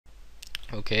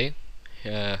Okay,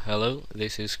 hello,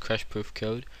 this is Crash Proof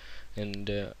Code, and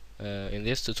in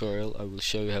this tutorial I will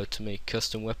show you how to make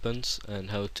custom weapons and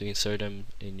how to insert them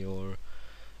in your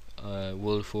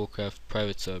World of Warcraft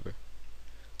private server.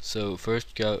 So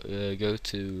first go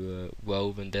to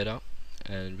WoW Vendetta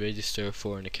and register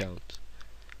for an account.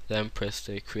 Then press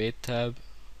the Create tab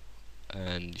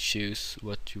and choose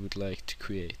what you would like to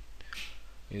create.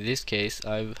 In this case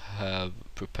I have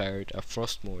prepared a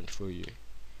Frostmourne for you.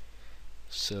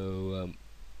 So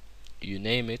you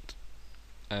name it,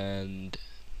 and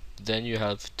then you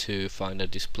have to find a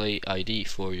display ID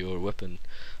for your weapon.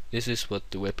 This is what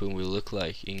the weapon will look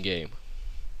like in game.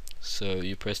 So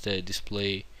you press the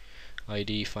display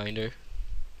ID finder,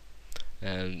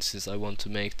 and since I want to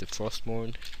make the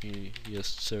Frostmourne, you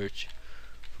just search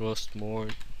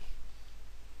Frostmourne,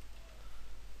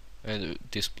 and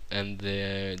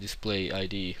the display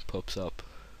ID pops up.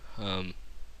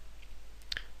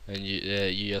 And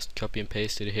you just copy and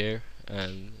paste it here,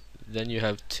 and then you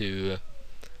have to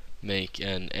make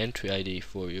an entry ID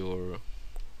for your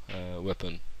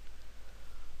weapon.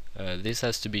 This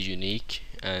has to be unique,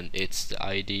 and it's the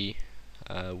ID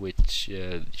which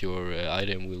your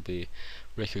item will be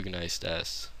recognized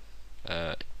as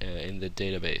in the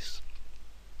database.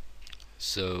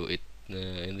 So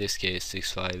in this case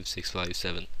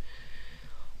 65657.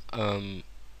 And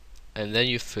then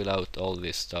you fill out all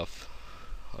this stuff.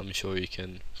 I'm sure you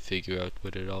can figure out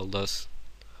what it all does.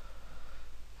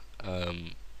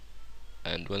 And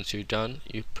once you're done,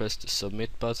 you press the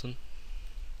submit button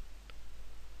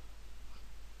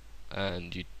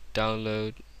and you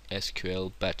download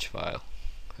SQL batch file,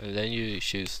 and then you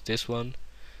choose this one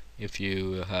if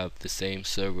you have the same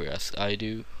server as I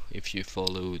do, if you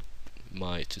followed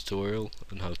my tutorial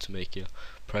on how to make a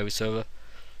private server.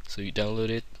 So you download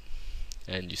it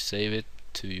and you save it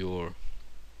to your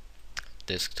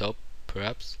desktop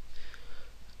perhaps,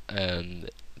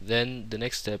 and then the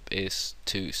next step is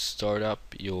to start up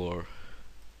your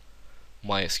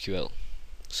MySQL.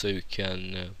 So you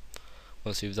can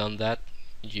once you've done that,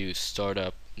 you start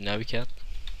up Navicat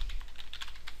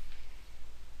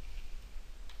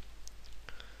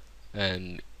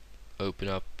and open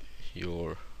up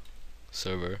your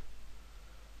server,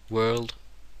 world,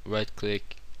 right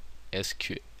click,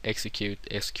 execute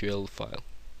SQL file,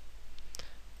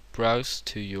 browse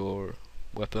to your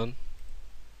weapon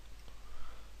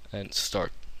and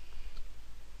start.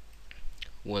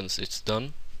 Once it's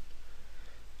done,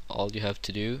 all you have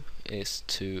to do is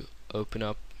to open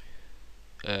up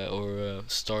or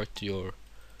start your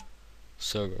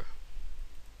server.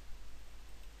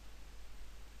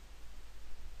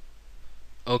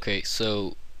 Okay,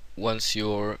 so once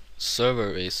your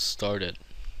server is started,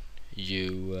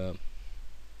 you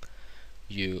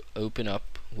open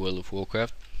up World of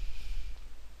Warcraft.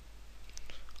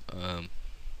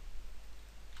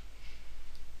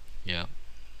 Yeah,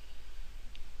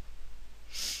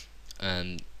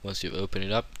 and once you've opened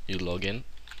it up, you log in,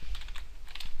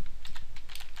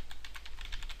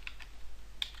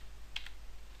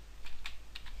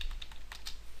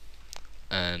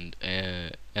 and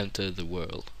enter the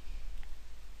world.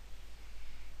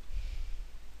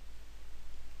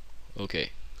 Okay,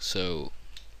 so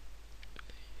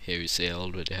here you say I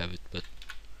already have it, but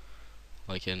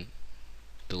I can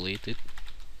delete it.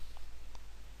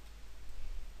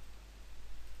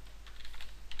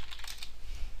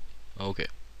 Okay,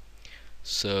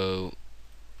 so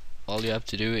all you have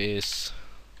to do is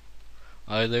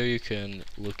either you can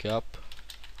look up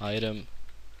item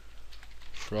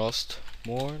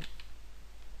Frostmourne,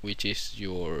 which is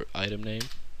your item name,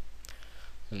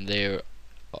 and there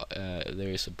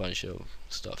is a bunch of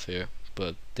stuff here,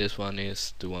 but this one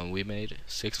is the one we made,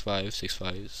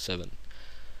 65657.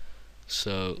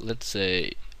 So let's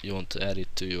say you want to add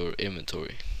it to your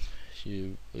inventory.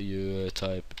 You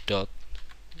type dot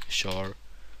char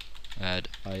add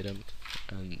item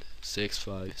and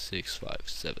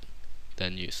 65657.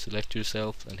 Then you select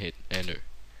yourself and hit enter.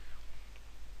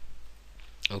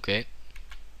 Okay,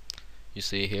 you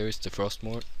see here is the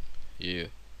Frostmourne. You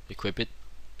equip it,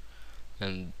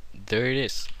 and there it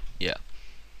is. Yeah,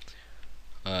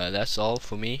 that's all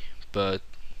for me. But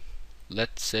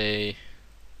let's say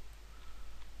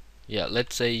you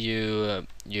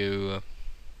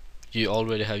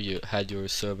already had your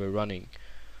server running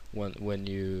when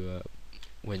you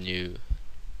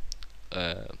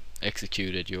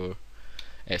executed your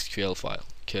SQL file,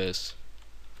 because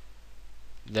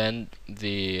then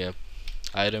the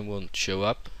item won't show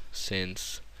up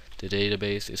since the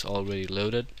database is already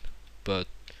loaded. But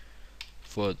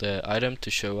for the item to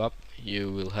show up, you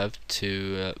will have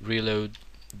to reload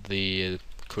the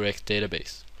correct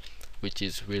database. which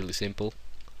is really simple.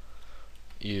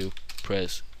 You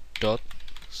press dot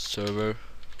server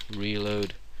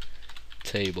reload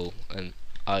table and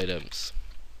items,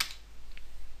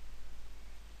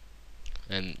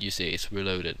 and you see it's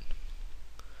reloaded.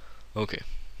 Okay,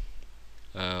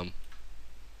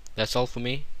 that's all for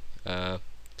me.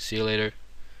 See you later.